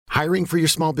Hiring for your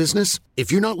small business?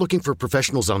 If you're not looking for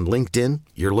professionals on LinkedIn,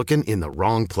 you're looking in the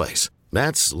wrong place.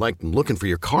 That's like looking for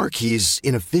your car keys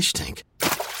in a fish tank.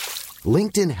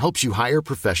 LinkedIn helps you hire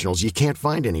professionals you can't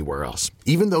find anywhere else,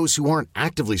 even those who aren't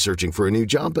actively searching for a new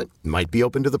job but might be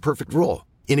open to the perfect role.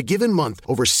 In a given month,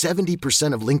 over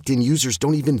 70% of LinkedIn users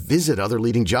don't even visit other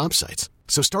leading job sites.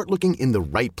 So start looking in the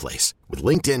right place. With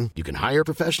LinkedIn, you can hire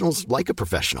professionals like a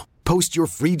professional. Post your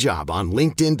free job on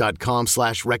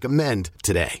linkedin.com/recommend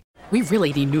today. We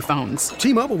really need new phones.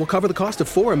 T-Mobile will cover the cost of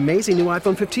 4 amazing new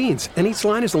iPhone 15s, and each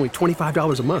line is only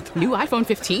 $25 a month. New iPhone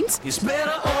 15s? It's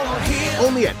better over here.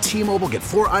 Only at T-Mobile, get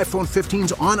 4 iPhone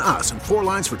 15s on us and 4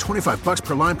 lines for $25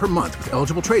 per line per month with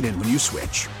eligible trade-in when you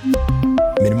switch.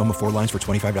 Minimum of 4 lines for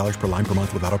 $25 per line per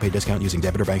month with autopay discount using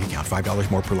debit or bank account.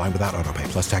 $5 more per line without autopay,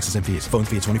 plus taxes and fees. Phone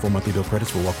fee at 24 monthly bill credits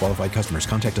for well-qualified customers.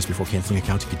 Contact us before canceling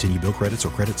account to continue bill credits or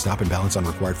credit stop and balance on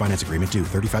required finance agreement due.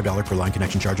 $35 per line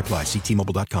connection charge applies. See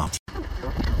T-Mobile.com.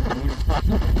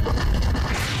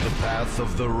 The path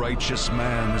of the righteous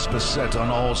man is beset on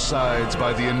all sides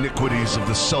by the iniquities of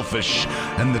the selfish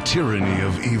and the tyranny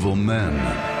of evil men.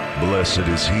 Blessed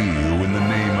is he who in the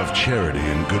name of charity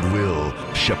and goodwill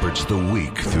shepherds the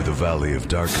weak through the valley of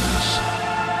darkness.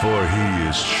 For he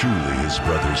is truly his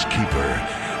brother's keeper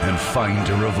and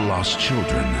finder of lost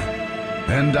children.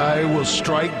 And I will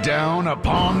strike down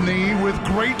upon thee with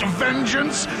great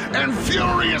vengeance and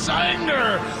furious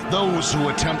anger those who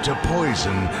attempt to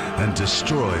poison and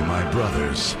destroy my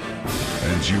brothers.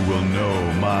 And you will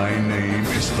know my name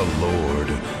is the Lord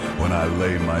when I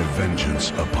lay my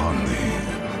vengeance upon thee.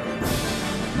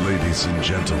 Ladies and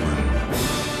gentlemen,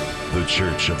 the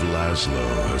Church of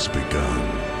Laszlo has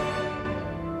begun.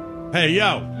 Hey,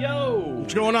 yo. Yo.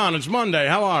 What's going on? It's Monday.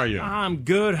 How are you? I'm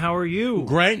good. How are you?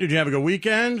 Great. Did you have a good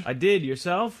weekend? I did.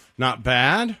 Yourself? Not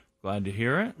bad. Glad to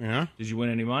hear it. Yeah. Did you win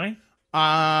any money?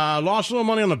 Lost a little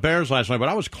money on the Bears last night, but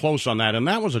I was close on that, and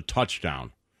that was a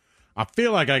touchdown. I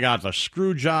feel like I got the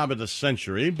screw job of the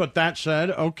century, but that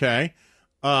said, okay.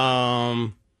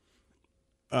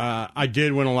 I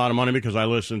did win a lot of money because I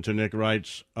listened to Nick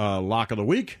Wright's Lock of the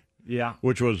Week. Yeah.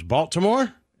 Which was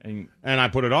Baltimore. And I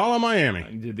put it all on Miami.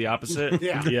 You did the opposite?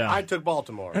 Yeah. I took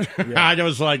Baltimore. I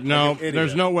was like, no,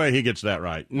 there's no way he gets that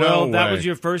right. No way. That was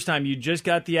your first time. You just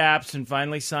got the apps and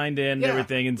finally signed in and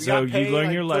everything, and so you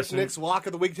learned your lesson. Nick's Lock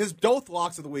of the Week, his both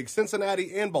Locks of the Week,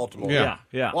 Cincinnati and Baltimore.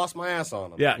 Yeah. Lost my ass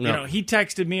on him. Yeah, you know, he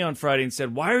texted me on Friday and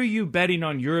said, "Why are you betting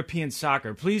on European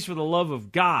soccer? Please, for the love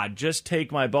of God, just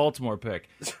take my Baltimore pick."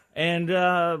 And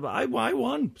I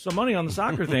won some money on the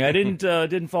soccer thing. I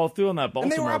didn't fall through on that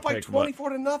Baltimore pick. And they were up like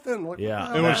 24-0. Like,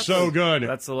 yeah, it was so good.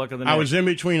 That's the luck of the night. I was in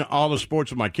between all the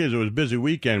sports with my kids. It was a busy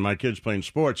weekend. My kids playing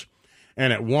sports,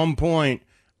 and at one point,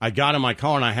 I got in my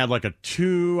car and I had like a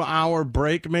 2-hour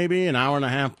break, maybe an hour and a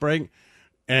half break,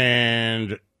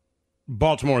 and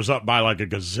Baltimore's up by like a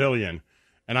gazillion,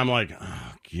 and I'm like,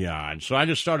 oh God! So I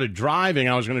just started driving.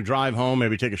 I was going to drive home,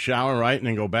 maybe take a shower, right, and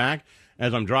then go back.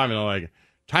 As I'm driving, I'm like,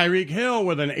 Tyreek Hill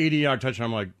with an 80-yard touchdown.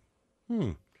 I'm like,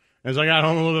 As I got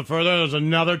home a little bit further, there was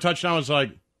another touchdown. It's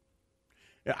like,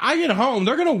 I get home,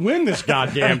 they're going to win this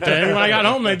goddamn thing. When I got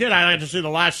home, they did. I had to see the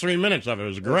last 3 minutes of it. It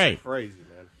was great. That's crazy,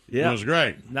 man. Yeah. It was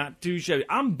great. Not too shabby.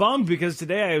 I'm bummed because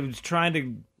today I was trying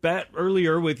to bet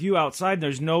earlier with you outside, and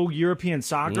there's no European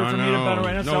soccer for me to bet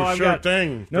right now. No sure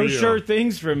thing. No sure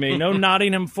things for me. No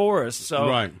Nottingham Forest. So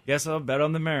right. Guess I'll bet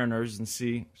on the Mariners and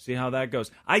see how that goes.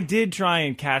 I did try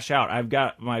and cash out.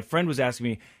 My friend was asking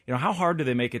me, how hard do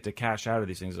they make it to cash out of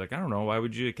these things? Like, I don't know. Why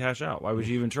would you cash out? Why would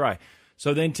you even try?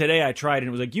 So then today I tried, and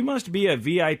it was like, you must be a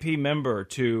VIP member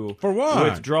to for what?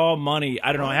 Withdraw money.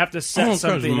 I don't know. I have to set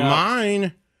something up.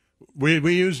 Mine,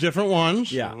 we use different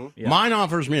ones. Yeah. Mine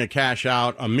offers me a cash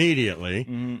out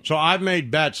immediately. So I've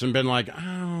made bets and been like,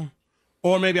 oh.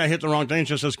 Or maybe I hit the wrong thing. It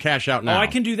just says cash out now. Oh, I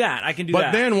can do that.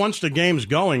 But then once the game's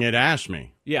going, it asks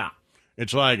me. Yeah.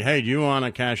 It's like, hey, do you want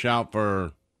to cash out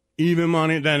for even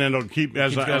money? Then it'll keep,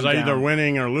 as I either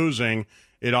winning or losing,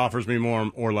 it offers me more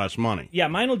or less money. Yeah,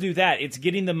 mine will do that. It's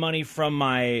getting the money from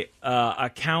my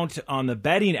account on the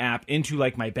betting app into,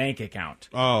 like, my bank account.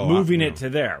 Oh. Moving it to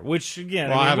there, which,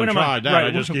 again... I haven't tried that. I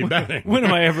just keep betting. When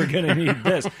am I ever going to need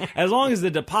this? As long as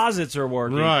the deposits are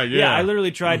working. Right, yeah. I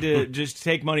literally tried to just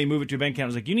take money, move it to a bank account. I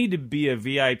was like, you need to be a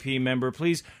VIP member.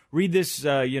 Please read this,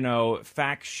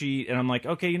 fact sheet. And I'm like,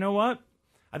 okay, you know what?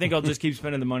 I think I'll just keep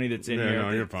spending the money that's in here.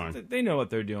 No, you're fine. They know what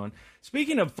they're doing.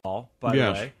 Speaking of fall, by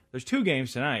the way, there's 2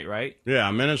 games tonight, right?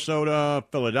 Yeah, Minnesota,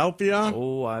 Philadelphia.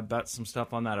 Oh, I bet some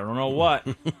stuff on that. I don't know what,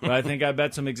 but I think I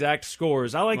bet some exact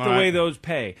scores. I like the way those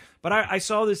pay. But I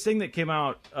saw this thing that came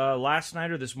out last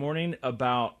night or this morning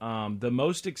about the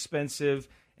most expensive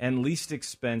and least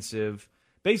expensive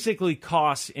basically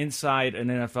costs inside an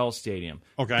NFL stadium.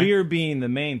 Okay. Beer being the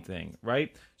main thing,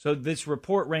 right? So this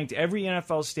report ranked every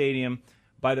NFL stadium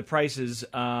by the prices,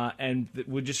 and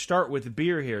we'll just start with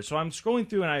beer here. So I'm scrolling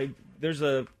through, and there's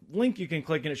a link you can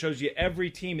click, and it shows you every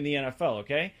team in the NFL,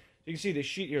 okay? You can see the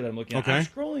sheet here that I'm looking at. Okay. I'm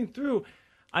scrolling through.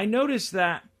 I noticed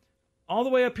that all the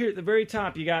way up here at the very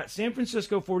top, you got San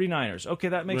Francisco 49ers. Okay,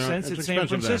 that makes sense. It's San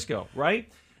Francisco, right?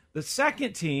 The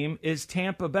second team is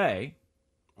Tampa Bay.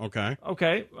 Okay.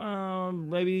 Okay.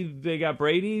 Maybe they got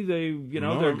Brady. They're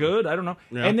good. I don't know.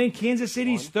 Yeah. And then Kansas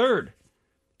City's third.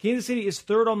 Kansas City is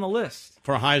third on the list.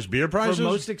 For highest beer prices? For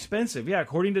most expensive. Yeah,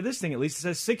 according to this thing, at least it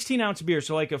says 16-ounce beer.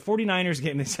 So like a 49ers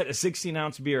game, they said a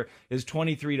 16-ounce beer is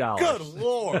 $23. Good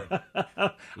Lord.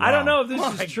 I don't know if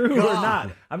this is true or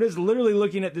not. I'm just literally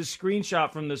looking at this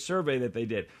screenshot from the survey that they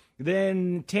did.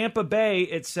 Then Tampa Bay,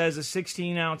 it says a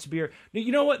 16-ounce beer.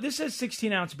 You know what? This says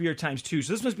 16-ounce beer times 2,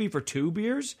 so this must be for 2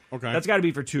 beers. Okay. That's got to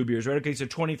be for 2 beers, right? Okay, so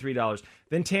 $23.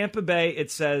 Then Tampa Bay, it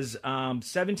says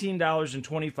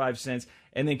 $17.25,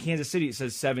 and then Kansas City, it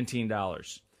says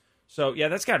 $17. So, yeah,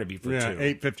 that's got to be for 2.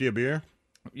 $8.50 a beer.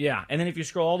 Yeah, and then if you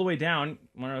scroll all the way down,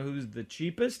 want to know who's the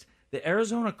cheapest? The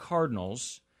Arizona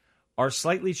Cardinals are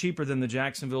slightly cheaper than the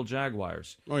Jacksonville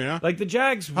Jaguars. Oh, yeah? Like the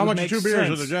Jags How would much make 2 beers sense.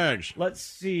 are the Jags? Let's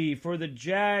see. For the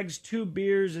Jags, 2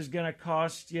 beers is going to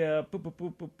cost you,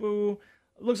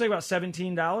 looks like about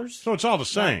 $17. So it's all the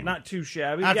same. Not too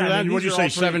shabby. After that, these would you are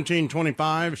say all pretty-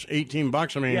 $17.25,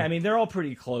 $18? I mean, Yeah, I mean, they're all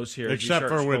pretty close here. as you except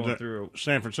start for with scrolling through.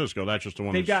 San Francisco. That's just the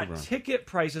one They've that's got super. ticket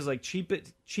prices like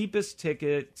cheapest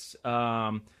tickets,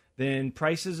 then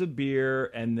prices of beer,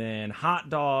 and then hot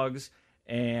dogs.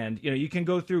 And, you can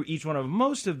go through each one of them.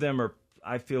 Most of them are,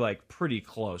 I feel like, pretty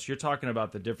close. You're talking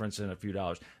about the difference in a few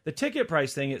dollars. The ticket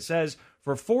price thing, it says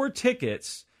for 4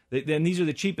 tickets, then these are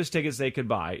the cheapest tickets they could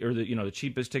buy, or the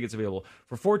cheapest tickets available.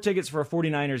 For 4 tickets for a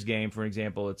 49ers game, for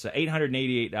example, it's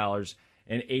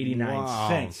 $888.89.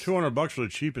 Wow, $200 for the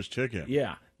cheapest ticket.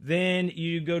 Yeah. Then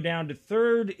you go down to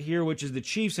third here, which is the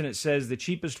Chiefs, and it says the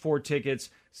cheapest 4 tickets,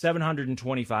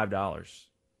 $725.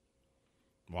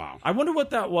 Wow. I wonder what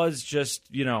that was just,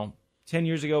 10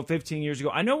 years ago, 15 years ago.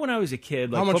 I know when I was a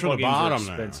kid, like, how much for football the games were bottom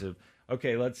expensive.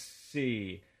 Okay, let's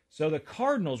see. So the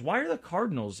Cardinals, why are the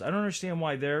Cardinals? I don't understand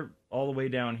why they're all the way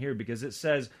down here, because it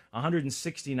says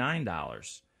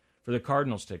 $169 for the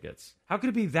Cardinals tickets. How could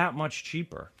it be that much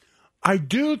cheaper? I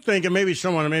do think, and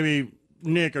maybe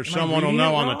Nick or someone will reading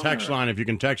know it on the wrong, text or- line if you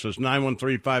can text us,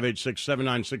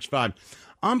 913-586-7965.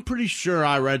 I'm pretty sure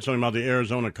I read something about the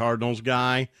Arizona Cardinals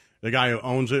guy, the guy who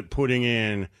owns it, putting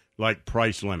in, like,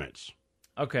 price limits.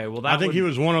 Okay, well, I think he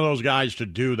was one of those guys to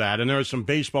do that, and there are some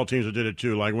baseball teams that did it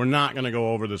too. Like, we're not going to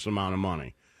go over this amount of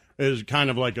money. It's kind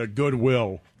of like a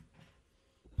goodwill.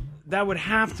 That would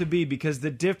have to be, because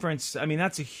the difference, I mean,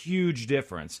 that's a huge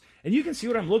difference. And you can see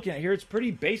what I'm looking at here. It's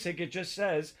pretty basic. It just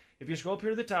says, if you scroll up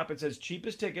here to the top, it says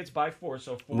cheapest tickets by 4.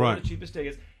 So 4 Right. are the cheapest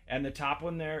tickets. And the top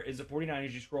one there is the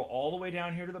 49ers. You scroll all the way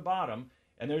down here to the bottom,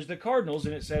 and there's the Cardinals,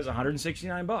 and it says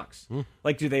 $169.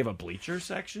 Like, do they have a bleacher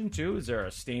section, too? Is there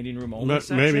a standing room only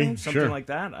section? Maybe, Something sure. like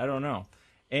that? I don't know.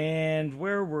 And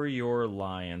where were your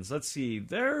Lions? Let's see.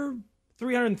 They're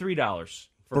 $303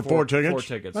 For 4 tickets? 4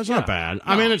 tickets. That's Yeah. not bad. No.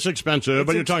 I mean, it's expensive,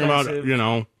 but you're talking expensive.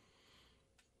 about,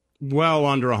 well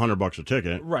under $100 a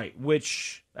ticket. Right,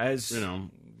 which, as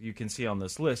you can see on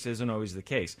this list, isn't always the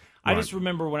case. I Right. just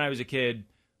remember when I was a kid,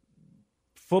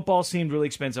 football seemed really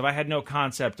expensive. I had no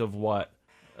concept of what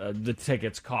the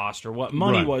tickets cost or what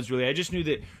money Right. was really. I just knew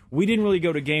that we didn't really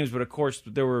go to games, but of course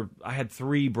I had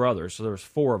 3 brothers, so there was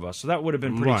 4 of us, so that would have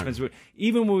been pretty Right. expensive.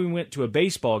 Even when we went to a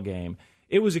baseball game,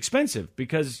 it was expensive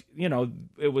because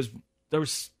there was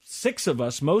 6 of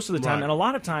us most of the time, Right. and a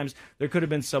lot of times there could have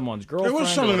been someone's girlfriend. It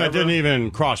was or something that whatever. didn't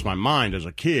even cross my mind as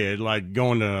a kid, like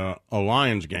going to a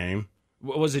Lions game.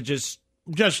 Was it just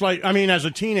like, I mean, as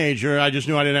a teenager, I just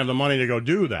knew I didn't have the money to go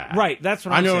do that. right? That's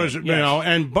what I I'm know, saying.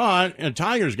 it was, but at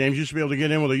Tigers games, you used to be able to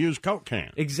get in with a used Coke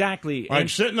can. Exactly. Like,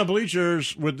 And- sit in the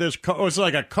bleachers with this, it's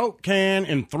like a Coke can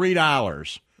and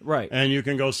 $3. right. And you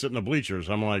can go sit in the bleachers.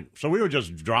 I'm like, so we would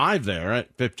just drive there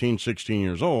at 15, 16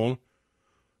 years old,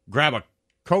 grab a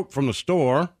Coke from the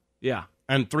store, Yeah.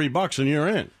 and $3 and you're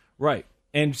in. Right.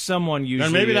 And someone usually.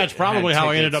 And maybe that's probably had how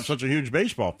I ended up tickets. such a huge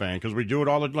baseball fan, because we do it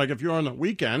all the, like, if you're on the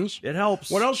weekends. It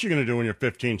helps. What else are you going to do when you're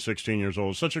 15, 16 years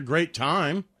old? It's such a great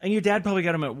time. And your dad probably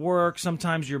got them at work.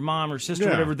 Sometimes your mom or sister,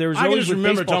 Yeah. whatever. There was I can always just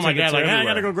remember baseball telling my dad, tickets like, hey, I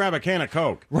everywhere. got to go grab a can of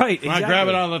Coke. Right, And I'd grab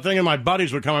it exactly. out of the thing, and my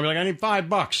buddies would come and be like, I need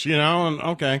 $5, and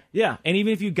okay. Yeah, and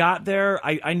even if you got there,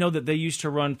 I know that they used to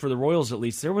run for the Royals. At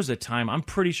least there was a time. I'm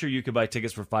pretty sure you could buy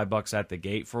tickets for $5 at the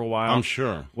gate for a while. I'm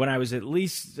sure. When I was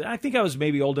I think I was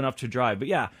maybe old enough to drive. But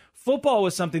yeah, Football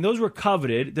was something, those were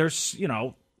coveted. There's,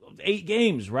 8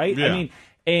 games, right? Yeah. I mean,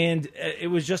 and it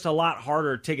was just a lot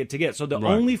harder ticket to get. So the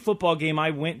only football game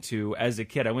I went to as a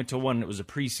kid, I went to one, it was a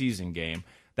preseason game.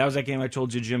 That was that game I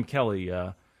told you Jim Kelly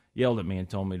yelled at me and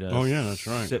told me to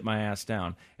sit my ass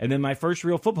down. And then my first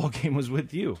real football game was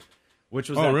with you, which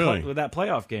was that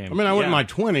playoff game. I mean, I went in my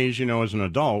 20s, as an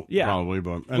adult, probably,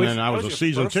 but then I was a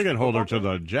season ticket holder to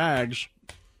the Jags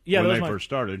when they first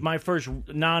started. My first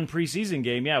non-preseason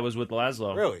game, was with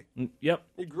Laszlo. Really? Yep.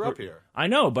 You grew up here. I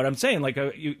know, but I'm saying,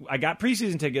 I got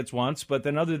preseason tickets once, but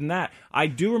then other than that, I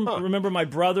do remember my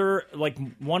brother,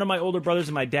 one of my older brothers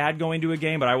and my dad going to a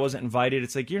game, but I wasn't invited.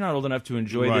 It's you're not old enough to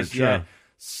enjoy this yet.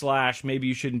 / maybe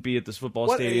you shouldn't be at this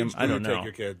football stadium. Age do I don't you know. take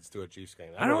your kids to a Chiefs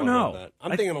game? I don't know.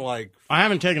 I'm thinking I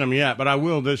haven't taken them yet, but I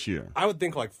will this year. I would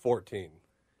think 14.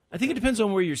 I think it depends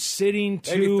on where you're sitting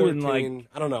Maybe too, 13. and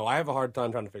I don't know. I have a hard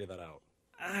time trying to figure that out.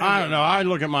 I don't know. I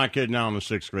look at my kid now in the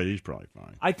 6th grade. He's probably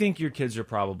fine. I think your kids are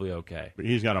probably okay. But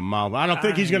he's got a mouth. I don't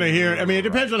think he's going to hear. I mean, it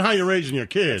depends on how you're raising your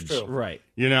kids. That's true. Right.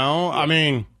 I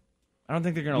mean, I don't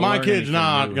think they're going to. My learn kid's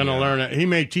not going to new, learn it. He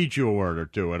may teach you a word or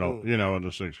two in the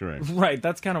 6th grade. Right.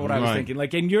 That's kind of what I was thinking.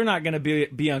 And you're not going to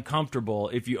be uncomfortable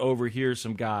if you overhear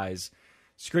some guys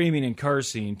screaming and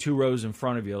cursing 2 rows in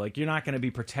front of you. You're not going to be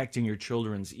protecting your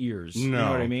children's ears. No. You know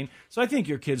what I mean? So I think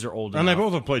your kids are old enough. And they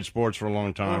both have played sports for a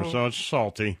long time, so it's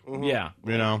salty. Yeah.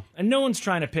 And no one's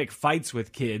trying to pick fights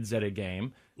with kids at a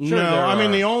game. Sure, no, I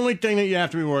mean, the only thing that you have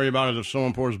to be worried about is if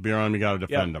someone pours beer on them, you got to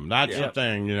defend them. That's the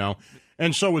thing,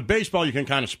 And so with baseball, you can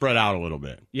kind of spread out a little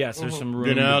bit. Yes, there's some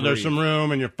room. There's some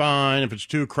room, and you're fine. If it's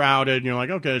too crowded, and you're like,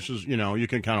 okay, this is, you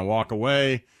can kind of walk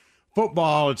away.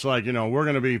 Football, it's like, we're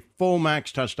going to be full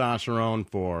max testosterone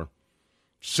for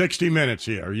 60 minutes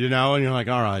here, and you're like,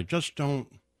 all right, just don't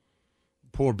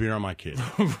pour beer on my kid.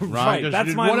 Right, just,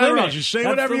 that's my whatever limit. Else. You say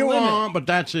that's whatever you want, but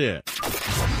that's it.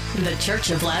 The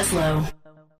Church of Laszlo.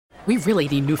 We really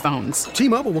need new phones.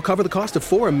 T-Mobile will cover the cost of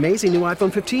 4 amazing new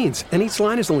iPhone 15s, and each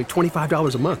line is only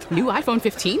 $25 a month. New iPhone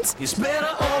 15s? It's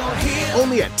better over here.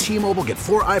 Only at T-Mobile, get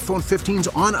 4 iPhone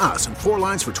 15s on us and 4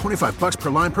 lines for $25 per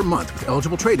line per month with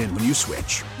eligible trade-in when you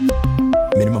switch.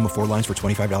 Minimum of 4 lines for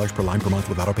 $25 per line per month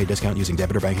with autopay discount using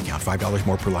debit or bank account. $5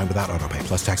 more per line without autopay,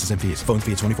 plus taxes and fees. Phone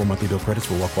fee at 24 monthly bill credits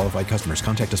for well-qualified customers.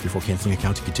 Contact us before canceling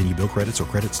account to continue bill credits or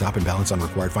credit stop and balance on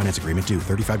required finance agreement due.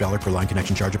 $35 per line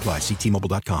connection charge applies. See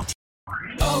T-Mobile.com.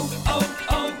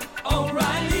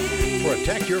 O'Reilly.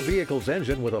 Protect your vehicle's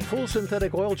engine with a full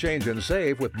synthetic oil change and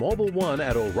save with Mobil 1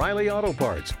 at O'Reilly Auto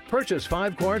Parts. Purchase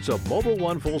 5 quarts of Mobil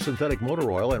 1 full synthetic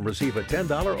motor oil and receive a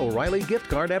 $10 O'Reilly gift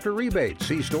card after rebate.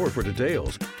 See store for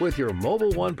details. With your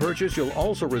Mobil 1 purchase, you'll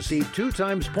also receive 2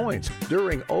 times points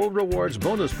during Old Rewards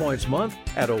Bonus Points Month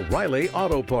at O'Reilly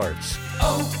Auto Parts.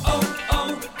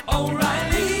 O'Reilly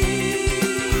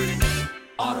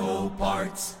Auto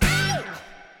Parts.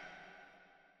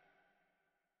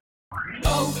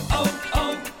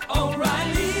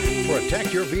 O'Reilly.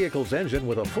 Protect your vehicle's engine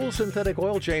with a full synthetic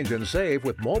oil change and save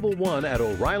with Mobil 1 at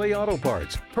O'Reilly Auto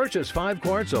Parts. Purchase 5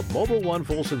 quarts of Mobil 1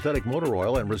 full synthetic motor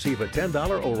oil and receive a $10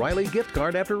 O'Reilly gift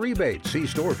card after rebate. See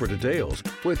store for details.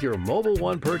 With your Mobil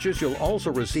 1 purchase, you'll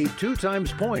also receive 2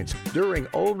 times points during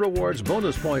Old Rewards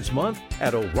Bonus Points Month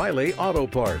at O'Reilly Auto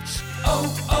Parts.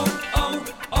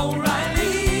 O'Reilly.